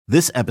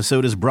This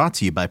episode is brought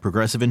to you by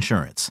Progressive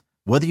Insurance.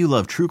 Whether you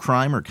love true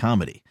crime or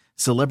comedy,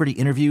 celebrity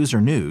interviews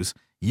or news,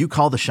 you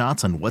call the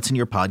shots on what's in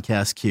your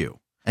podcast queue.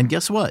 And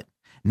guess what?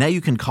 Now you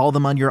can call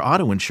them on your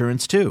auto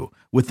insurance too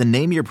with the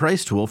Name Your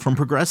Price tool from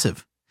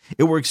Progressive.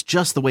 It works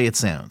just the way it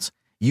sounds.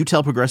 You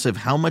tell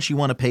Progressive how much you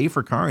want to pay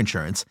for car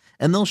insurance,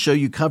 and they'll show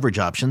you coverage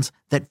options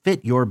that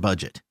fit your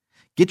budget.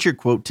 Get your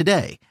quote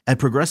today at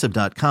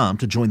Progressive.com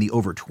to join the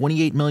over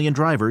 28 million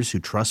drivers who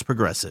trust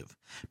Progressive.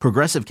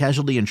 Progressive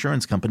Casualty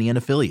Insurance Company and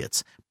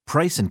Affiliates.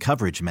 Price and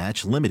coverage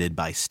match limited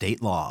by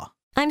state law.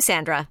 I'm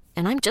Sandra,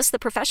 and I'm just the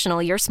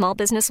professional your small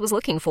business was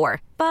looking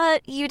for.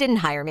 But you didn't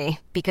hire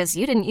me because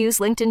you didn't use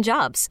LinkedIn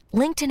Jobs.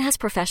 LinkedIn has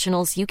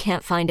professionals you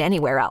can't find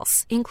anywhere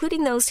else,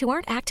 including those who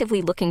aren't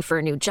actively looking for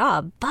a new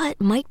job, but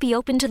might be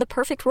open to the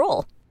perfect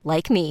role,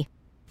 like me.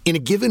 In a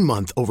given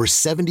month, over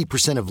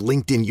 70% of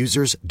LinkedIn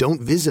users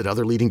don't visit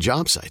other leading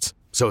job sites.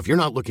 So if you're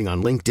not looking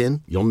on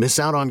LinkedIn, you'll miss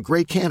out on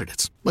great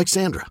candidates like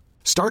Sandra.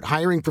 Start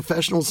hiring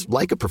professionals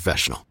like a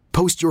professional.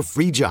 Post your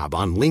free job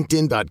on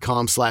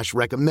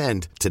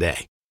linkedin.com/recommend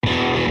today.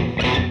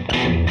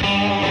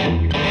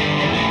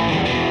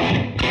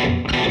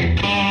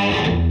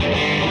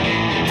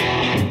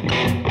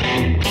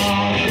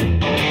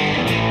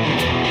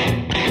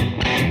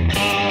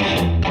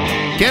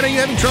 Ken, are you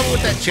having trouble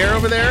with that chair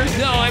over there?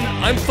 No,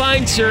 I'm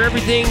fine, sir.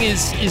 Everything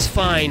is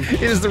fine.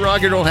 It is the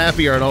Rock and Roll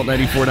Happy Hour on Alt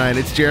 94.9.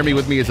 It's Jeremy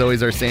with me, as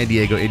always, our San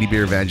Diego 80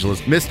 beer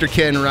evangelist, Mr.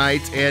 Ken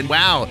Wright. And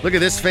wow, look at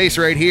this face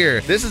right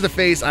here. This is a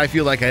face I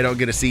feel like I don't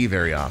get to see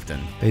very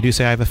often. They do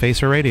say I have a face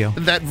for radio.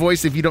 That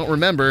voice, if you don't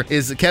remember,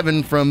 is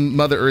Kevin from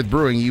Mother Earth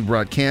Brewing. You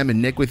brought Cam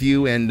and Nick with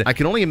you, and I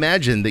can only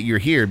imagine that you're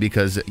here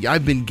because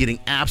I've been getting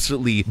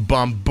absolutely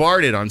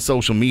bombarded on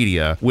social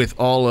media with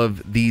all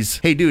of these,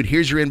 hey dude,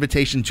 here's your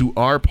invitation to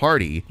our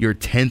party, your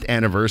 10th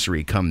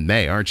anniversary come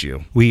May, aren't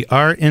you? We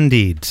are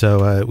indeed.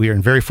 So we are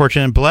very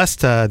fortunate and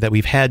blessed that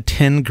we've had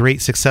 10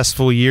 great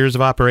successful years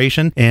of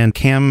operation. And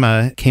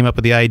Cam came up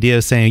with the idea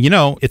of saying,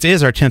 it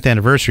is our 10th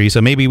anniversary,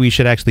 so maybe we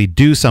should actually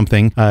do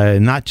something,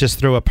 not just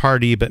throw a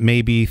party, but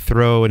maybe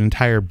throw an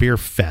entire beer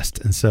fest.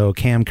 And so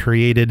Cam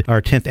created our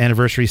 10th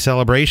anniversary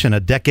celebration, a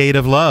decade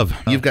of love.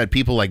 You've got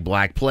people like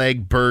Black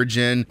Plague,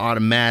 Virgin,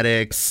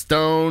 Automatic,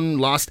 Stone,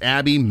 Lost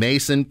Abbey,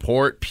 Mason,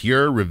 Port,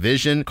 Pure,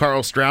 Revision,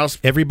 Carl Strauss.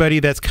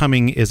 Everybody that's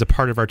coming is a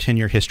part of our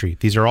 10-year history.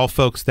 These are all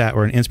folks that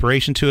were an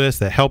inspiration to us,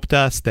 that helped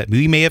us, that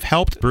we may have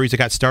helped, breweries that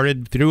got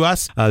started through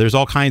us. There's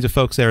all kinds of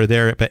folks that are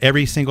there, but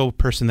every single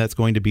person that's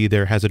going to be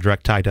there has a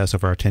direct tie to us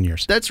over our 10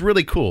 years. That's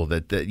really cool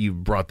that you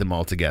brought them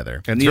all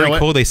together. And it's very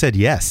cool they said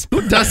yes.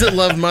 Who doesn't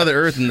love Mother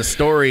Earth and the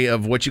story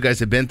of what you guys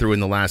have been through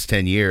in the last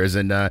 10 years?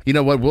 And you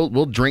know what?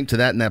 We'll drink to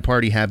that and that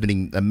party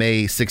happening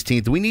May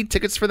 16th. Do we need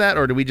tickets for that,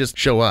 or do we just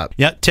show up?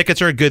 Yeah,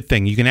 tickets are a good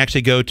thing. You can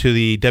actually go to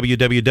the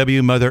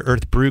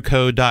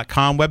www.motherearthbrewco.com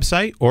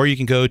website, or you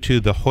can go to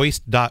the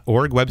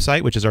hoist.org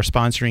website, which is our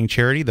sponsoring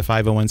charity, the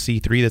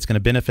 501c3 that's going to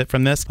benefit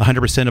from this.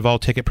 100% of all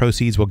ticket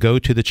proceeds will go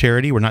to the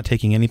charity. We're not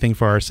taking anything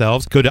for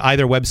ourselves. Go to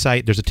either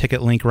website. There's a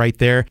ticket link right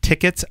there.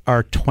 Tickets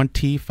are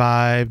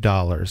 $25.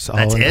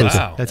 That's it?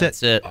 Wow.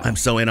 That's it. I'm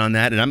so in on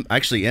that, and I'm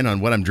actually in on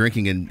what I'm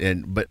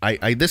drinking, but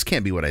I this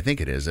can't be what I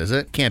think it is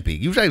it? Can't be.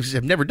 You guys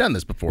have never done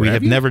this before, We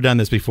have never done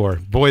this before.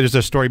 Boy, there's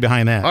a story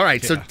behind that. All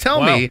right, so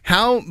tell me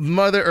how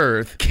Mother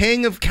Earth,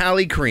 king of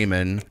Cali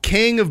Creamin',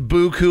 king of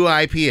Buku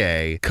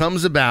IPA,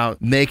 comes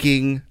about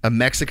making a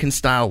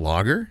Mexican-style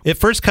lager? It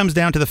first comes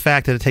down to the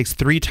fact that it takes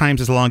 3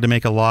 times as long to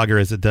make a lager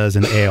as it does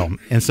an ale.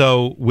 And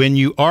so when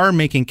you are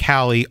making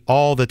Cali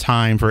all the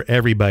time for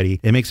everybody,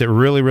 it makes it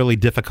really, really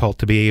difficult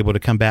to be able to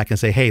come back and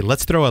say, hey,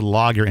 let's throw a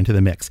lager into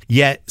the mix.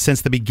 Yet,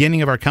 since the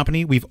beginning of our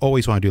company, we've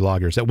always wanted to do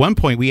lagers. At one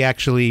point, we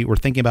actually were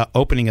thinking about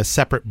opening a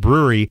separate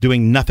brewery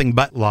doing nothing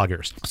but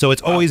lagers. So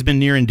it's always been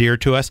near and dear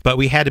to us, but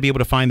we had to be able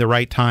to find the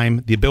right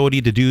time. The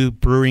ability to do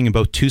brewing in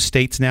both 2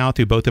 states now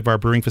through both of our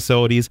brewing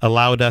facilities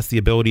allowed us the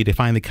ability to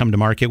finally come to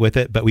market with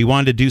it, but we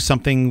wanted to do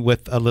something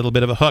with a little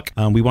bit of a hook.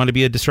 We wanted to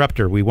be a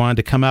disruptor. We wanted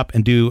to come up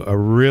and do a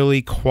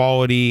really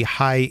quality,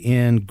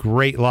 high-end,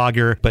 great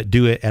lager, but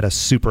do it at a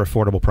super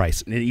affordable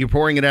price. You're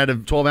pouring it out of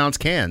 12-ounce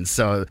cans,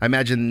 so I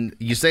imagine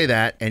you say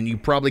that, and you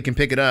probably can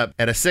pick it up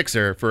at a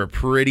sixer for a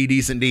pretty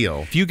decent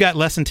deal. If you got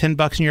less than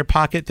 $10 in your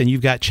pocket, then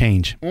you've got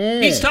change.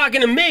 He's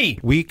talking to me.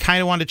 We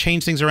kind of want to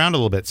change things around a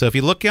little bit. So if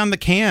you look on the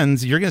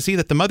cans, you're going to see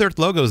that the Mother Earth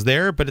logo is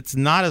there, but it's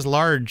not as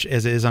large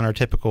as it is on our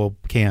typical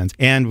cans.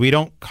 And we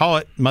don't call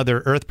it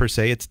Mother Earth per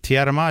se, it's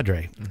Tierra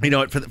Madre. You know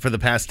what, for the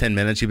past 10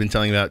 minutes, you've been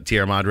telling me about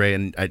Tierra Madre,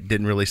 and I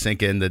didn't really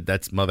sink in that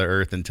that's Mother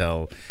Earth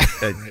until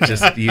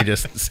you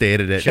just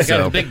stated it. She's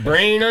got a big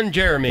brain on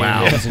Jeremy,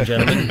 ladies and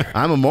gentlemen.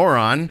 I'm a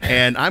moron,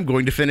 and I'm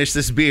going to finish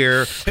this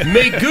beer.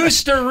 Me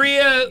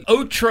gustaría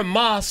otra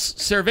más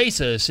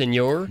cerveza,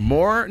 senor.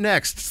 More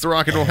next. It's the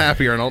Rock and Roll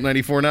Happy Hour on Alt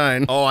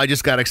 94.9. Oh, I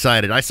just got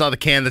excited. I saw the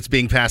can that's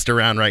being passed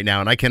around right now,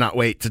 and I cannot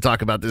wait to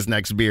talk about this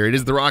next beer. It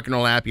is the Rock and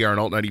Roll Happy Hour on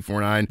Alt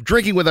 94.9.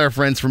 Drinking with our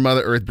friends from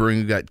Mother Earth Brewing.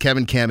 We've got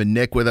Kevin, Cam, and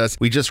Nick with us.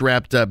 We just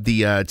wrapped up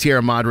the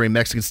Tierra Madre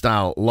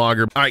Mexican-style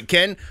lager. All right,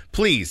 Ken,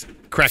 please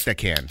crack that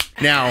can.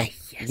 Now,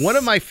 One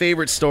of my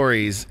favorite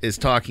stories is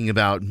talking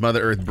about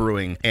Mother Earth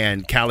Brewing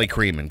and Cali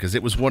Creamin', because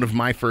it was one of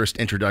my first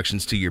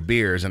introductions to your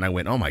beers, and I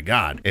went, oh my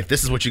God, if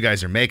this is what you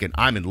guys are making,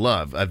 I'm in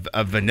love.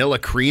 A vanilla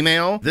cream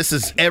ale, this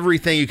is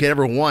everything you could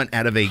ever want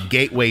out of a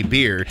gateway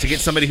beer. To get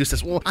somebody who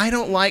says, well, I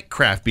don't like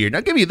craft beer.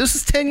 Now, this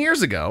is 10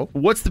 years ago.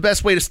 What's the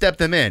best way to step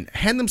them in?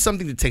 Hand them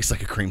something that tastes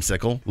like a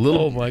creamsicle.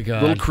 Oh my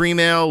God. Little cream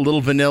ale,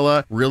 little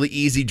vanilla, really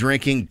easy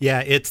drinking.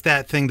 Yeah, it's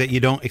that thing that you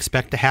don't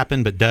expect to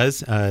happen, but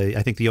does.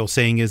 I think the old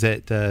saying is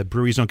that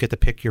breweries don't get to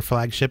pick your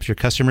flagships, your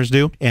customers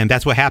do. And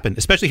that's what happened,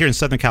 especially here in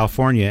Southern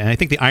California. And I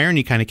think the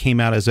irony kind of came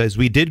out as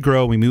we did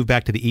grow, we moved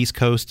back to the East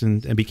Coast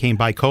and became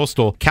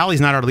bi-coastal.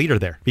 Cali's not our leader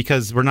there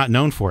because we're not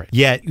known for it.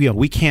 Yet,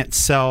 we can't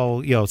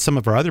sell, some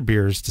of our other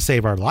beers to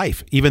save our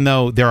life, even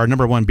though there are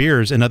number one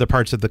beers in other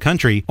parts of the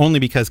country, only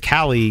because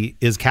Cali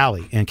is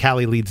Cali and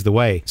Cali leads the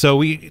way. So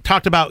we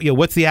talked about,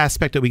 what's the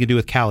aspect that we can do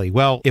with Cali?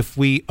 Well, if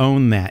we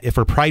own that, if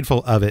we're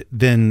prideful of it,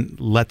 then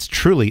let's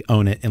truly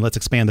own it and let's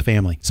expand the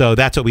family. So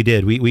that's what we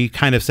did. We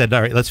kind of said,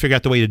 all right, let's figure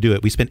out the way to do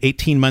it. We spent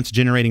 18 months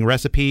generating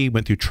recipe,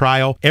 went through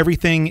trial.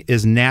 Everything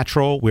is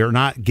natural. We're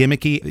not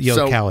gimmicky.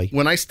 So Cali.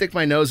 When I stick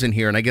my nose in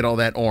here and I get all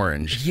that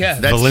orange,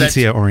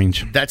 Valencia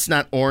orange. That's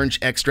not orange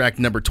extract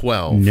number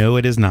 12. No,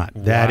 it is not.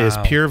 That is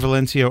pure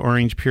Valencia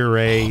orange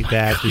puree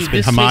that has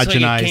been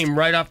homogenized. Like it came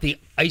right off the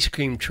ice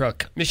cream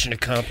truck. Mission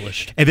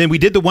accomplished. And then we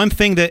did the one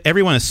thing that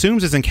everyone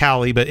assumes is in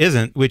Cali but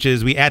isn't, which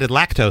is we added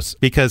lactose,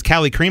 because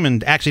Cali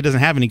Creamin' actually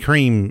doesn't have any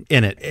cream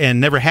in it and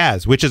never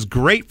has, which is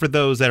great for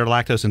those that are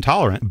lactose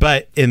intolerant.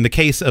 But in the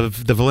case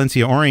of the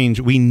Valencia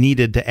orange, we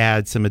needed to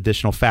add some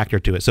additional factor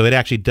to it. So it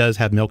actually does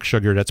have milk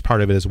sugar. That's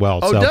part of it as well.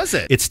 Oh, so does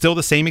it? It's still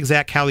the same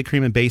exact Cali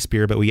Creamin' base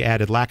beer, but we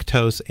added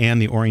lactose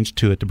and the orange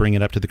to it to bring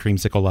it up to the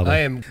creamsicle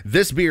level.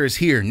 This beer is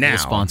here now. We'll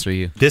sponsor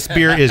you. This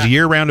beer is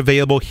year-round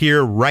available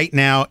here right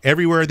now,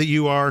 everywhere that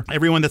you are.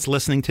 Everyone that's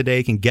listening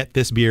today can get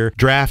this beer,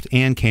 draft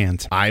and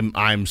canned.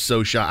 I'm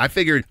so shocked. I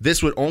figured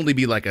this would only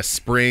be like a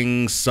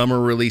spring, summer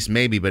release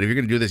maybe, but if you're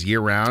going to do this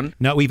year-round.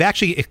 No, we've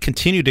actually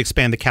continued to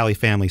expand the Cali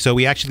family. So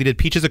we actually did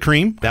Peaches of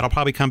Cream. That'll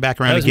probably come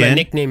back around again. That was my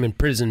nickname in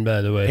prison,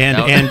 by the way.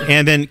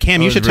 And then,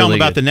 Cam, you should tell them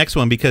about the next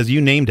one because you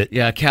named it.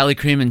 Yeah, Cali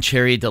Creamin'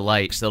 Cherry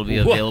Delight. So that'll be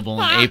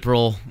available in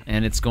April,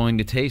 and it's going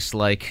to taste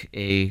like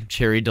a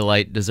Cherry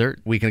Delight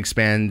dessert. We can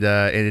expand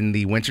in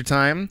the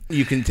wintertime.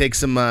 You can take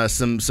some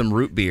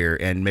root beer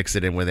and mix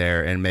it in with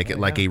air and make it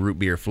like a root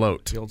beer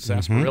float. The old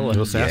sarsaparilla.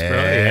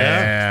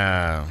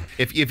 Yeah.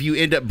 If you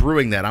end up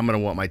brewing that, I'm going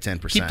to want my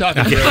 10%. Keep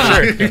talking. Is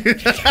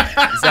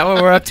that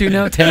what we're up to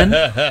now? 10?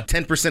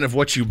 10% of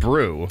what you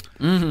brew.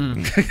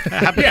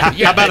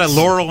 How about a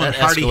Laurel and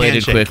Hardy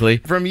handshake? Quickly.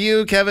 From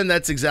you, Kevin,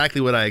 that's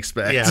exactly what I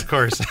expect. Yeah, of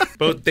course.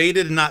 Both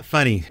dated and not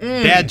funny.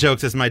 Dad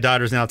jokes, as my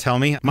daughters now tell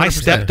me. My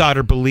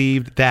stepdaughter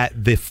believed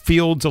that the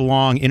fields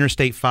along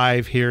Interstate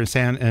 5 here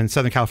in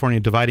Southern California,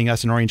 dividing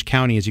us in Orange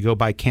County as you go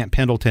by Camp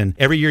Pendleton,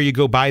 every year you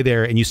go by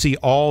there and you see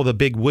all the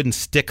big wooden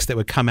sticks that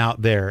would come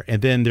out there,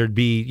 and then there'd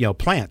be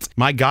plants.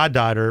 My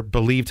goddaughter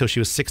believed till she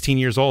was 16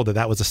 years old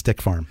that was a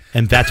stick farm,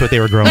 and that's what they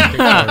were growing.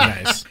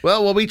 Nice.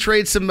 Well, while we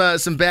trade some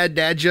bad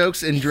dad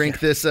jokes and drink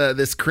this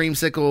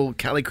creamsicle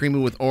Cali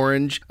Creamin' with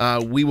orange,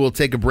 we will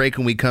take a break.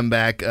 When we come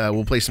back,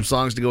 we'll play some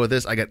songs to go with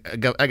this. I got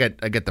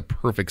the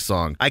perfect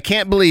song. I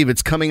can't believe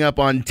it's coming up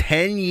on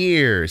 10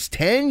 years.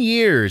 10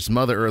 years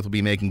Mother Earth will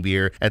be making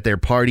beer at their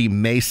party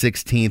May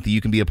 16th that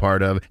you can be a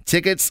part of.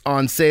 Tickets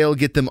on sale.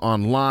 Get them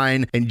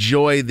online.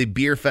 Enjoy the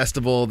beer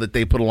festival that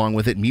they put along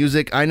with it.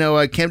 Music. I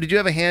know, Cam, did you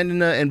have a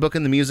hand in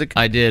booking the music?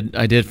 I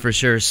did for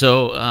sure.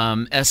 So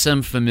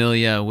SM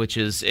Familia, which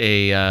is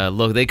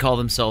they call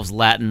themselves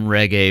Latin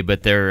reggae,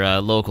 but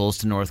they're locals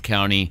to North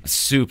County.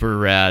 Super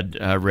rad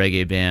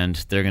reggae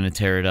band. They're going to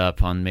tear it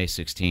up on May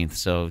 16th,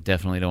 so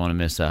definitely don't want to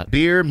miss that.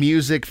 Beer,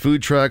 music,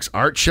 food trucks,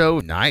 art show.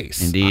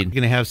 Nice. Indeed.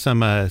 We're going to have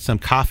some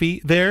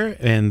coffee there,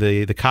 and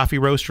the coffee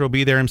roaster will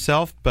be there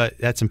himself, but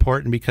that's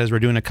important because we're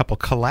doing a couple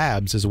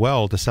collabs as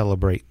well to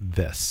celebrate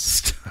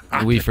this.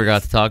 We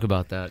forgot to talk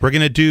about that. We're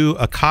going to do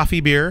a coffee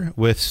beer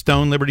with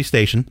Stone Liberty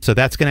Station, so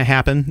that's going to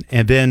happen.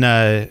 And then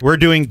we're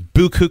doing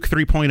Boo Kook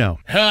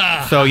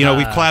 3.0. So,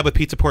 we've collabed with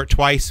Pizza Port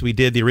twice. We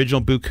did the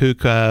original Boo Kook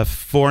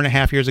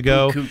 4.5 years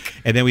ago,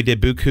 and then we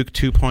did Boo Kook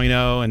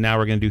 2.0, and now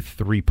we're going to do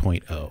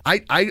 3.0.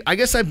 I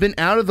guess I've been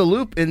out of the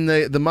loop in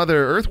the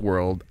Mother Earth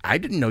world. I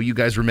didn't know you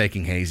guys were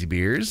making hazy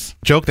beers.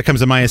 Joke that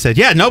comes to mind and said,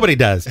 yeah, nobody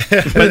does.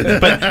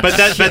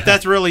 but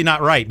that's really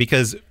not right,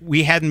 because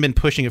we hadn't been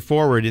pushing it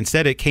forward.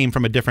 Instead, it came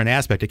from a different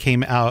aspect. It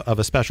came out of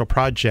a special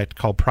project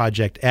called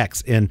Project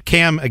X. And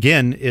Cam,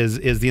 again,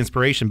 is the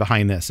inspiration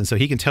behind this. And so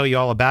he can tell you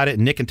all about it,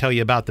 and Nick can tell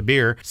you about the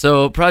beer.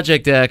 So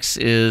Project X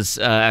is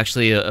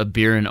actually a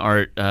beer and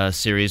art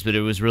series, but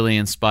it was really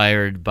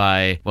inspired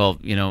by,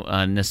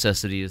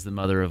 necessity is the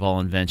mother of all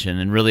invention.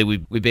 And really,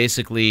 we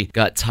basically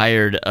got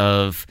tired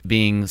of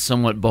being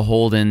somewhat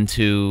beholden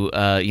to,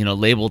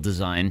 label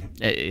design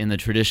in the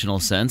traditional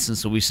sense. And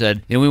so we said,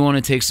 said, we want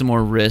to take some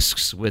more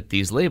risks with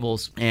these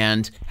labels.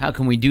 And how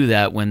can we do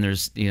that when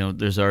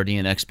there's already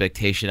an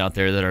expectation out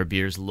there that our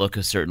beers look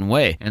a certain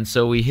way? And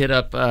so we hit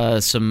up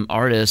some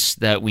artists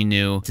that we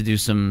knew to do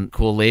some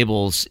cool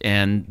labels,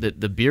 and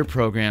the beer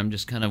program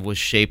just kind of was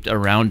shaped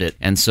around it.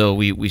 And so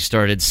we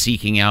started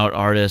seeking out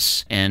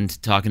artists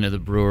and talking to the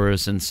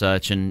brewers and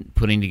such, and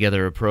putting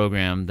together a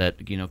program that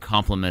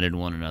complemented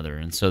one another.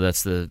 And so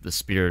that's the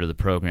spirit of the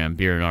program,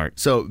 Beer and Art.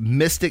 So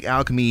Mystic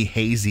Alchemy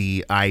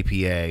Hazy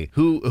IPA.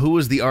 Who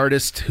was the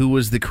artist? Who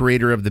was the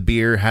creator of the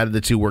beer? How did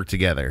the two work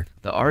together?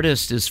 The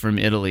artist is from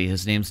Italy.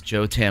 His name's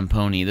Joe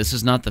Tamponi. This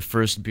is not the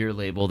first beer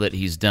label that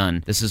he's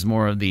done. This is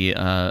more of the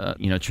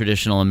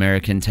traditional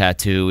American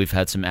tattoo. We've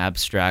had some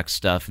abstract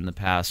stuff in the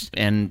past,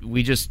 and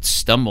we just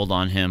stumbled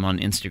on him on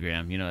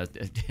Instagram.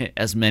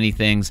 As many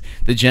things,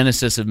 the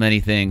genesis of many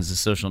things is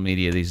social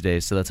media these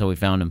days. So that's how we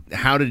found him.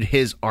 How did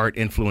his art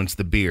influence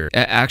the beer?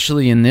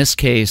 Actually, in this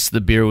case,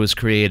 the beer was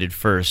created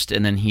first,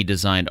 and then he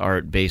designed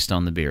art based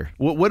on the beer.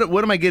 What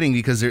am I getting?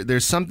 Because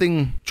there's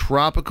something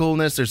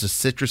tropicalness, there's a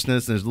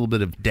citrusness, and there's a little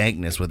bit of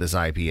dankness with this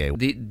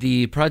IPA.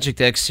 The Project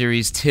X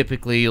series,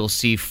 typically you'll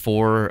see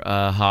 4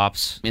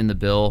 hops in the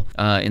bill.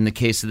 In the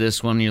case of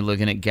this one, you're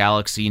looking at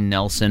Galaxy,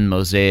 Nelson,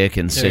 Mosaic,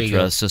 and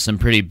Citra. So some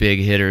pretty big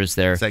hitters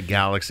there. It's that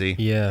Galaxy.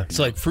 Yeah. It's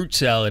like fruit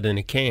salad in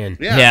a can.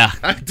 Yeah.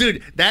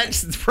 Dude,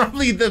 that's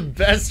probably the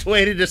best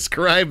way to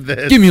describe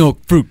this. Give me a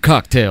fruit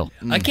cocktail.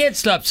 I can't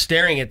stop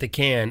staring at the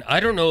can. I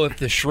don't know if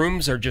the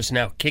shrooms are just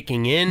now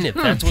kicking in, if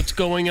that's what's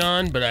going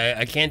on, but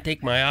I can't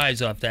take my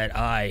eyes off that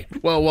eye.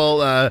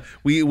 Well,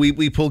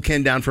 we pulled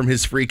Ken down from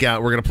his freak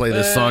out. We're gonna play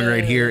this song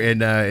right here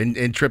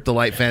and Trip the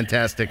Light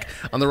Fantastic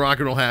on the Rock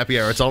and Roll Happy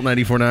Hour. It's Alt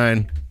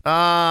 94.9.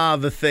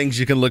 The things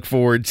you can look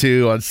forward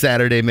to on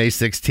Saturday, May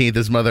 16th,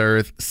 as Mother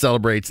Earth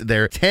celebrates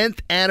their 10th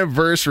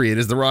anniversary. It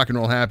is the Rock and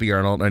Roll Happy Hour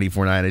on Alt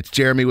 94.9. It's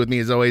Jeremy with me,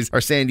 as always, our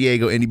San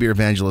Diego indie beer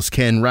evangelist,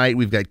 Ken Wright.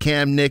 We've got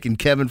Cam, Nick, and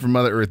Kevin from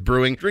Mother Earth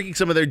Brewing, drinking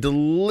some of their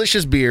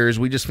delicious beers.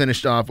 We just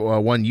finished off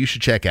one you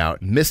should check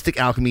out, Mystic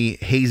Alchemy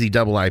Hazy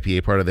Double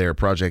IPA, part of their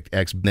Project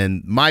X.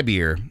 Then my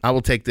beer, I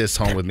will take this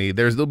home with me.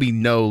 There'll be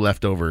no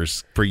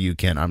leftovers for you,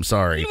 Ken. I'm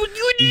sorry.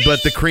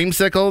 But the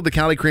creamsicle, the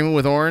Cali Cream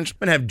with Orange, I'm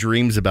going to have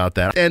dreams about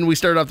that. And we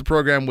started off the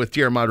program with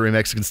Tierra Madre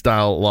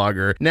Mexican-style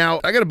lager. Now,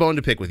 I got a bone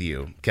to pick with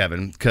you,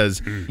 Kevin,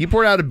 because you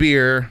poured out a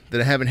beer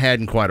that I haven't had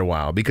in quite a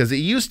while, because it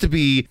used to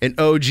be an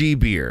OG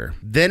beer.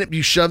 Then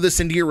you shoved this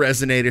into your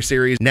Resonator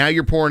series. Now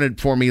you're pouring it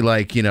for me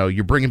like,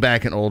 you're bringing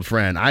back an old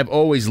friend. I've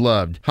always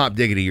loved Hop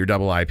Diggity, your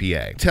double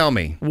IPA. Tell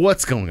me,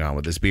 what's going on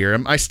with this beer?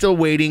 Am I still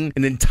waiting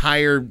an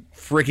entire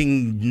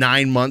freaking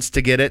 9 months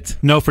to get it?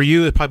 No, for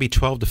you, it'd probably be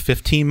 12 to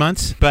 15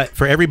 months. But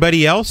for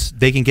everybody else,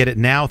 they can get it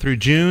now through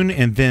June,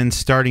 and then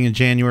starting in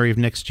January of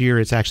next year,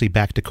 it's actually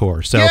back to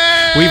core. So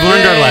we've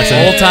learned our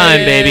lesson. Whole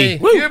time,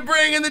 baby. You're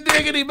bringing the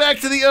diggity back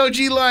to the OG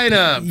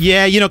lineup.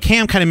 Yeah,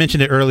 Cam kind of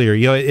mentioned it earlier.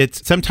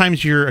 It's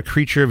sometimes you're a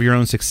creature of your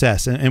own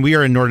success, and we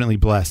are inordinately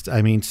blessed.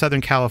 I mean,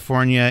 Southern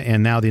California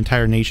and now the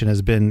entire nation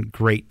has been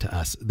great to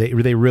us. They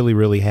really,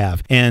 really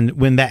have. And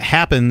when that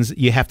happens,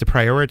 you have to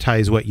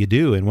prioritize what you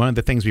do. And one of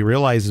the things we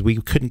realized is we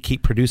couldn't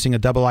keep producing a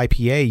double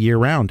IPA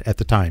year-round at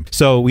the time.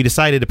 So we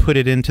decided to put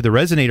it into the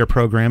Resonator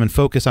program and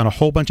focus on a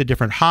whole bunch of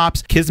different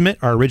hops. Kismet,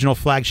 our original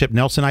flagship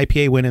Nelson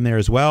IPA, went in there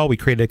as well. We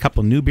created a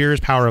couple new beers,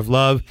 Power of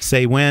Love,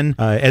 Say When.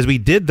 As we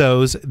did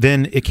those,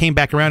 then it came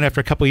back around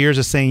after a couple of years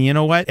of saying, you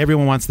know what?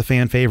 Everyone wants the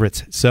fan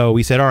favorites. So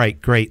we said, all right,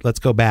 great, let's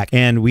go back.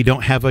 And we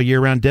don't have a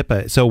year-round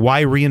DIPA. So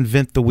why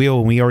reinvent the wheel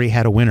when we already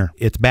had a winner?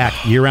 It's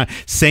back year-round.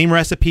 Same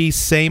recipe,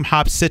 same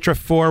hop, Citra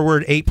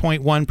forward,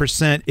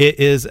 8.1%. It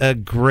is a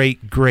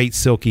great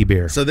silky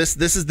beer. So this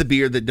is the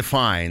beer that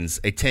defines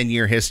a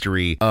 10-year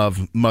history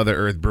of Mother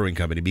Earth Brewing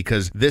Company,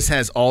 because this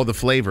has all the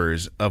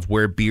flavors of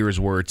where beers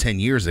were 10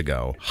 years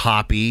ago.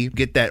 Hoppy,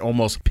 get that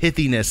almost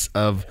pithiness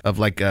of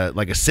like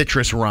a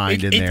citrus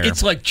rind in there.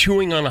 It's like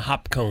chewing on a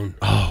hop cone.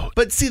 Oh,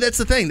 but see, that's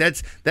the thing.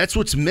 That's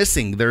what's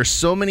missing. There are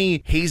so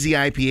many hazy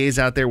IPAs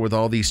out there with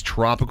all these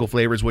tropical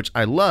flavors, which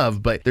I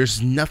love, but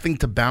there's nothing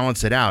to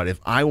balance it out. If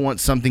I want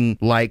something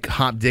like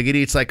Hop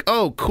Diggity, it's like,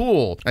 oh,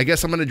 cool. I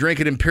guess I'm going to drink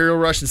an Imperial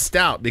Russian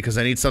Stout because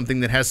I need something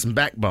that has some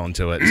backbone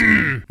to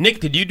it. Nick,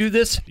 did you do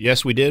this?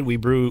 Yes, we did. We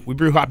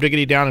brew Hop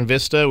Diggity down in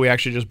Vista. We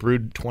actually just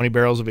brewed 20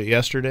 barrels of it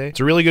yesterday. It's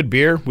a really good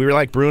beer. We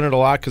like brewing it a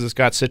lot because it's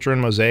got Citra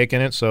and Mosaic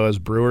in it. So as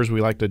brewers,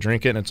 we like to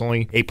drink it, and it's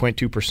only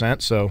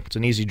 8.2%. So it's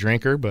an easy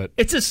drinker, but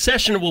it's a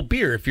sessionable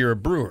beer if you're a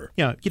brewer.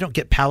 You don't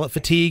get palate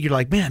fatigue. You're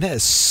like, man, that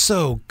is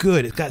so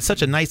good. It's got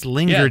such a nice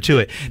linger to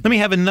it. Let me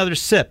have another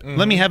sip.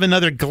 Let me have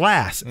another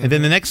glass. And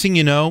then the next thing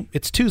you know,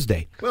 it's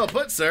Tuesday. Well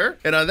put, sir.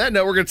 And on that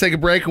note, we're going to take a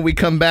break. When we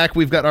come back,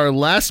 we've got our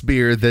last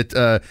beer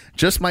that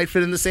just might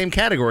fit in the same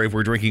category if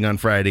we're drinking on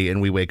Friday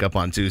and we wake up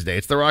on Tuesday.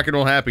 It's the Rock and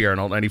Roll Happy Hour on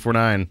Alt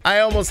 94.9. I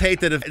almost hate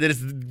that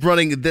it's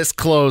running this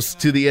close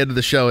to the end of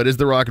the show. It is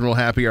the Rock and Roll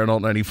Happy Hour on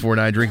Alt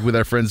 94.9, drinking with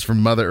our friends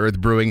from Mother Earth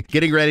Brewing,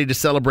 getting ready to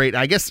celebrate,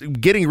 I guess,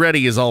 getting getting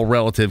ready is all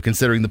relative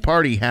considering the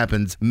party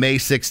happens May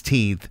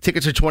 16th.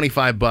 Tickets are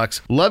 $25.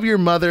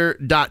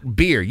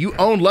 Loveyourmother.beer. You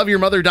own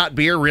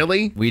Loveyourmother.beer,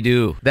 really? We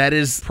do. That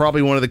is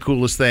probably one of the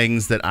coolest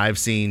things that I've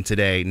seen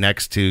today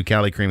next to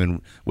Cali Cream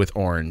and with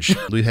orange.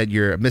 We had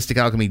your Mystic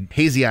Alchemy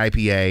Hazy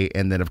IPA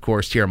and then, of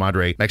course, Tierra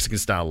Madre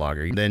Mexican-style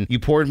lager. Then you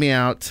poured me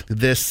out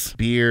this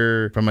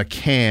beer from a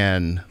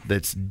can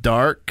that's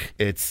dark.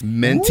 It's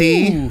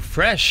minty. Ooh,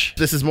 fresh.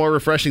 This is more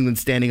refreshing than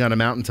standing on a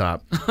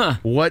mountaintop.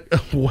 What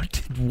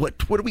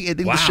are we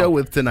ending the show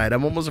with tonight?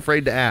 I'm almost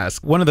afraid to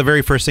ask. One of the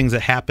very first things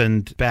that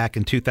happened back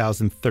in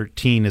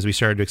 2013 as we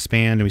started to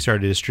expand and we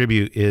started to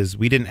distribute is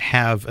we didn't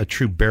have a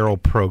true barrel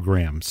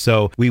program.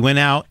 So we went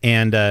out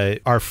and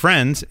our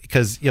friends,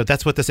 because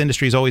that's what this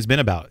industry has always been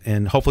about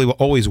and hopefully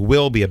always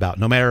will be about.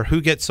 No matter who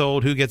gets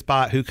sold, who gets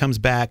bought, who comes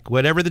back,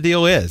 whatever the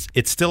deal is,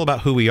 it's still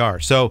about who we are.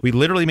 So we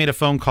literally made a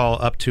phone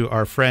call up to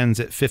our friends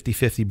at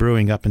 50/50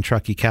 Brewing up in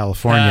Truckee,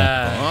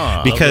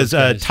 California. Because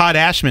Todd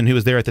Ashman, who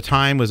was there at the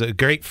time, was a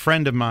great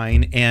friend of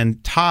mine,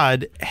 and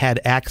Todd had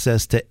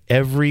access to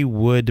every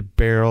wood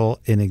barrel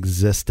in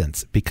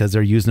existence because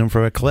they're using them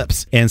for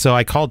Eclipse. And so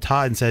I called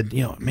Todd and said,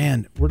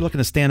 man, we're looking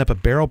to stand up a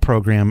barrel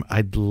program.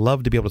 I'd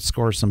love to be able to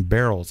score some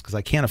barrels because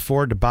I can't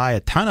afford to buy a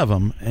ton of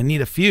them. I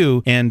need a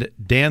few. And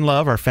Dan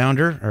Love, our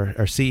founder,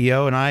 our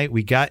CEO, and I,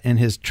 we got in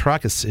his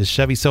truck, his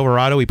Chevy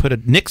Silverado. We put a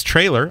Nick's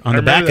trailer on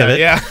the back of it.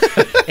 Yeah.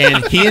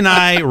 And he and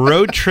I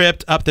road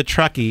tripped up to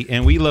Truckee,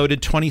 and we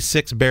loaded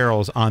 26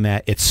 barrels on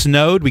that. It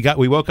snowed.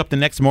 We woke up the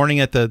next morning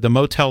at the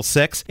Motel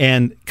 6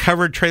 and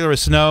covered trailer with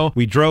snow.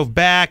 We drove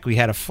back. We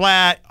had a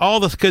flat, all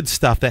the good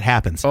stuff that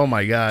happens. Oh,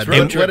 my God.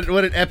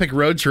 What an epic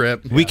road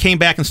trip. We came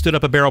back and stood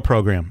up a barrel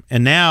program.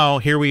 And now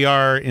here we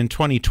are in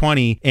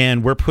 2020,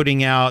 and we're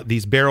putting out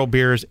these barrel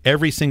beers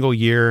every single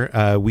year.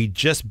 We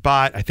just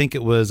bought, I think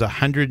it was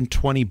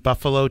 120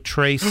 Buffalo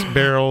Trace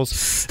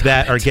barrels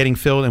that are getting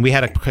filled. And we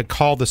had a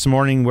call this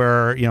morning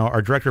where,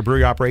 our director of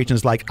brewery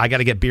operations like, I got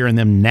to get beer in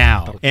them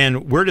now.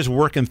 And we're just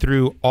working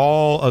through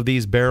all of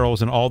these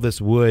barrels and all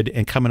this wood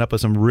and coming up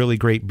with some really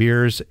great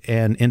beers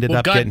and ended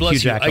up getting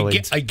huge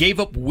accolades. I gave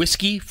up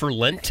whiskey for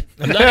Lent.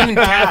 I'm not even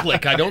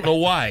Catholic. I don't know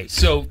why.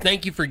 So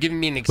thank you for giving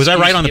me an excuse. Was I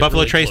right on the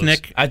Buffalo really Trace, close.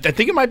 Nick? I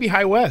think it might be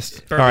High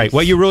West. All right.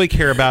 What you really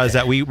care about is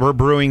that we're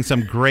brewing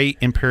some great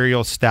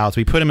imperial stouts.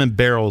 We put them in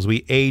barrels,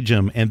 we age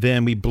them, and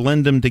then we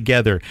blend them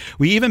together.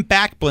 We even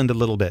back blend a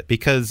little bit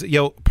because,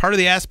 part of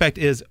the aspect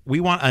is we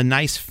want a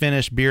nice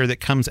finished beer that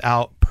comes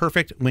out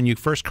perfect when you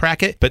first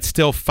crack it, but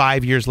still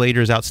 5 years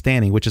later is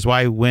outstanding, which is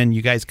why when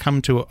you guys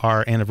come to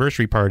our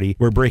anniversary party,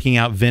 we're breaking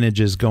out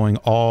vintages going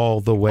all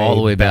the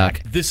way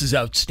back. This is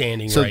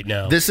outstanding right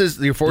now. This is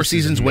your Four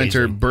Seasons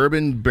Winter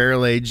Bourbon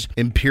Barrel-Aged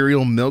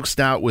Imperial Milk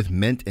Stout with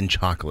mint and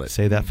chocolate.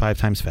 Say that 5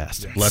 times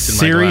fast. Left in my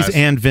Series glass.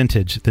 and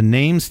vintage. The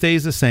name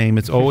stays the same.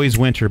 It's always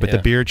winter, but the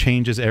beer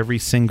changes every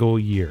single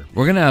year.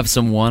 We're going to have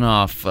some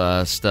one-off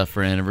stuff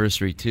for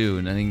anniversary, too.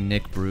 And I think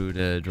Nick brewed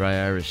a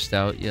dry Irish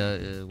stout,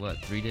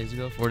 4 days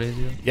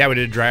ago? Yeah, we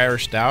did a dry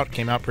Irish stout.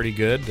 Came out pretty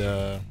good.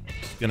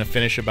 It's going to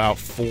finish about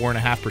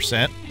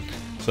 4.5%.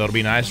 So it'll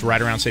be nice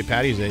right around St.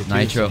 Patty's Day.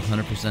 Nitro,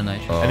 100%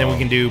 nitro. And then we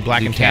can do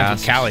Black and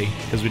Tans with Cali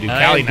because we do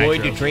Cali Nitro. I'm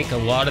going to drink a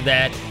lot of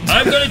that.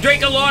 I'm going to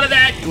drink a lot of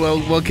that.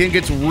 Well, Ken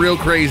gets real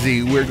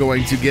crazy. We're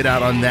going to get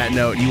out on that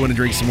note. You want to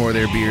drink some more of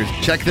their beers.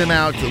 Check them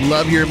out.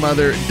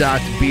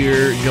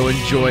 Loveyourmother.beer. Go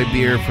enjoy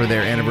beer for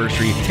their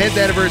anniversary. 10th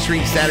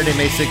anniversary, Saturday,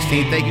 May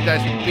 16th. Thank you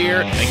guys for the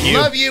beer. Thank you.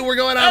 Love you. We're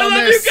going out on I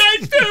love this. you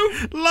guys,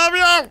 too. Love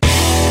you.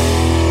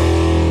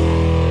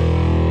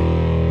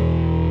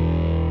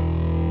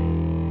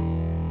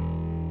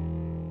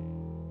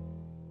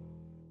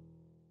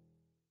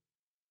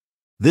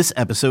 This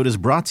episode is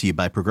brought to you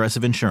by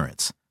Progressive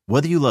Insurance.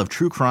 Whether you love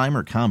true crime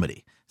or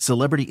comedy,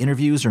 celebrity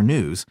interviews or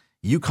news,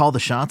 you call the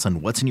shots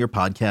on what's in your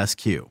podcast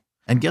queue.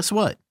 And guess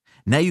what?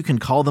 Now you can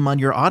call them on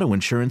your auto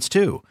insurance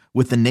too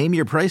with the Name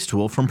Your Price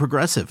tool from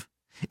Progressive.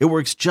 It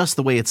works just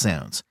the way it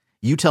sounds.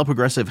 You tell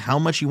Progressive how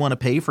much you want to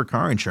pay for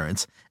car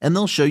insurance, and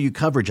they'll show you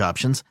coverage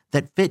options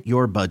that fit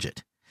your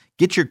budget.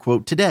 Get your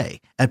quote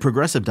today at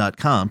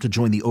Progressive.com to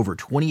join the over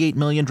 28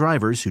 million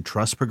drivers who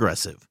trust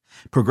Progressive.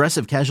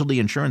 Progressive Casualty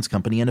Insurance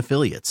Company and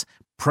Affiliates.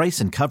 Price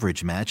and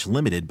coverage match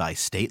limited by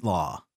state law.